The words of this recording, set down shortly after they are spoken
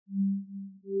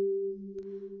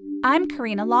I'm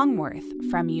Karina Longworth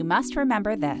from You Must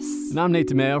Remember This. And I'm Nate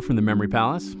DeMeo from the Memory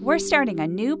Palace. We're starting a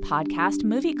new podcast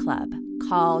movie club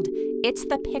called It's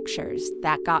the Pictures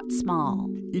That Got Small.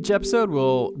 Each episode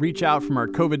will reach out from our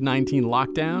COVID-19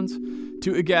 lockdowns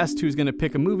to a guest who's going to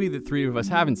pick a movie that three of us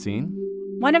haven't seen.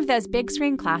 One of those big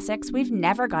screen classics we've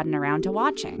never gotten around to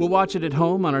watching. We'll watch it at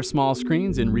home on our small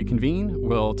screens and reconvene.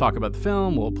 We'll talk about the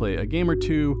film, we'll play a game or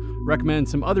two, recommend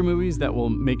some other movies that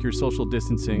will make your social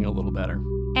distancing a little better.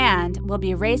 And we'll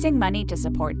be raising money to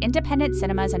support independent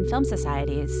cinemas and film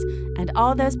societies and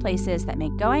all those places that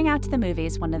make going out to the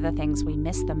movies one of the things we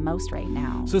miss the most right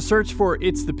now. So search for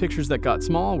It's the Pictures That Got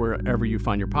Small wherever you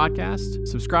find your podcast.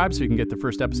 Subscribe so you can get the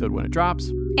first episode when it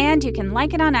drops. And you can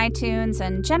like it on iTunes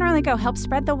and generally go help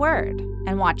spread the word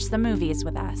and watch the movies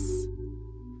with us.